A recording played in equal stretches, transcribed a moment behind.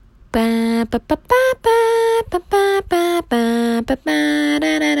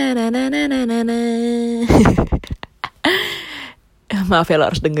Maaf ya lo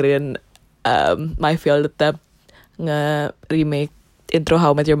harus dengerin My Feel tetap nge-remake intro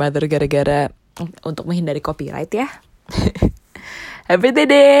How I Met Your Mother gara-gara untuk menghindari copyright ya. Happy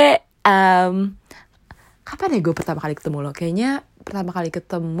day. Kapan ya gue pertama kali ketemu lo? Kayaknya pertama kali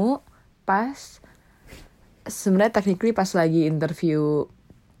ketemu pas sebenarnya technically pas lagi interview,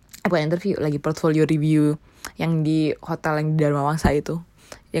 bukan interview, lagi portfolio review yang di hotel yang di Dharma Wangsa itu.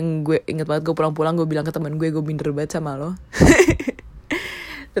 Yang gue inget banget, gue pulang-pulang gue bilang ke temen gue minder banget sama lo.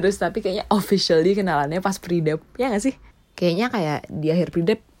 Terus tapi kayaknya officially kenalannya pas pre-dep, ya gak sih? Kayaknya kayak di akhir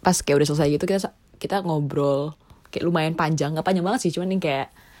pre-dep pas kayak udah selesai gitu kita ngobrol kayak lumayan panjang, gak panjang banget sih, cuman yang kayak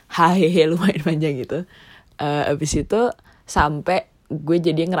hahehe lumayan panjang gitu. Abis itu sampai gue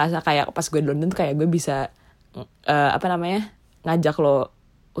jadi ngerasa kayak pas gue di London kayak gue bisa ngajak lo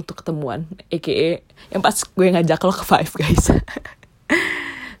untuk ketemuan, aka yang pas gue ngajak lo ke Five Guys.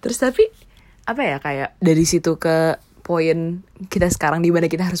 Terus tapi kayak dari situ ke poin kita sekarang di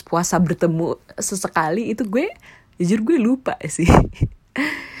mana kita harus puasa bertemu sesekali, itu gue jujur gue lupa sih.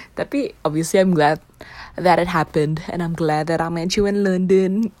 Tapi obviously I'm glad that it happened and I'm glad that I met you in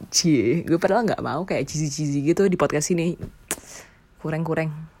London. Gue padahal nggak mau kayak cheesy gitu di podcast ini, kurang.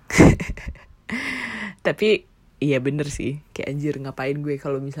 Tapi iya bener sih, kayak anjir ngapain gue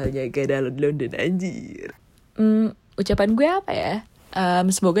kalau misalnya gak ada lo di London, anjir. Ucapan gue apa ya?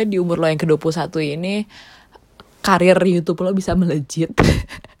 Semoga di umur lo yang ke-21 ini karir YouTube lo bisa melejit.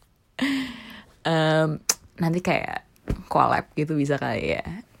 Nanti kayak collab gitu bisa kayak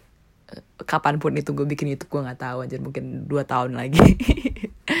kapanpun itu gue bikin YouTube, gue gak tahu, anjir mungkin 2 tahun lagi.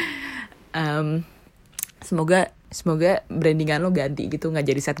 Semoga brandingan lo ganti gitu, gak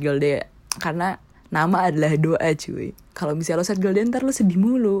jadi Sad Girl Day, karena nama adalah doa cuy. Kalau misalnya lo Sad Girl Day ntar lo sedih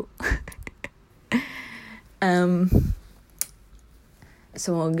mulu.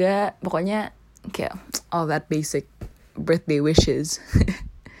 Semoga pokoknya kayak all that basic birthday wishes.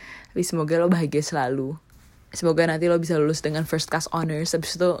 Tapi semoga lo bahagia selalu. Semoga nanti lo bisa lulus dengan first class honors.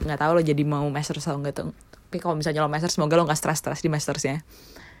 Habis itu gak tahu lo jadi mau masters atau enggak tuh. Tapi kalau misalnya lo masters, semoga lo gak stres-stres di mastersnya.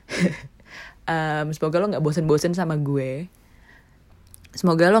 Semoga lo gak bosen-bosen sama gue.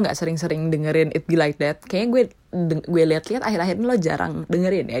 Semoga lo gak sering-sering dengerin It Be Like That. Kayaknya gue liat-liat akhir-akhir ini lo jarang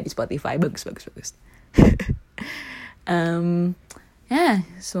dengerin ya di Spotify. Bagus.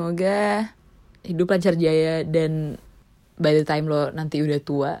 Semoga hidup lancar jaya, dan by the time lo nanti udah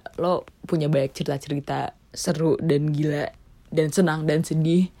tua, lo punya banyak cerita-cerita seru dan gila dan senang dan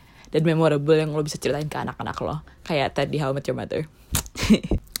sedih dan memorable yang lo bisa ceritain ke anak-anak lo, kayak tadi How I Met Your Mother.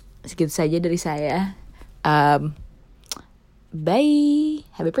 Segitu saja dari saya. Bye,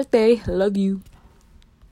 happy birthday, love you.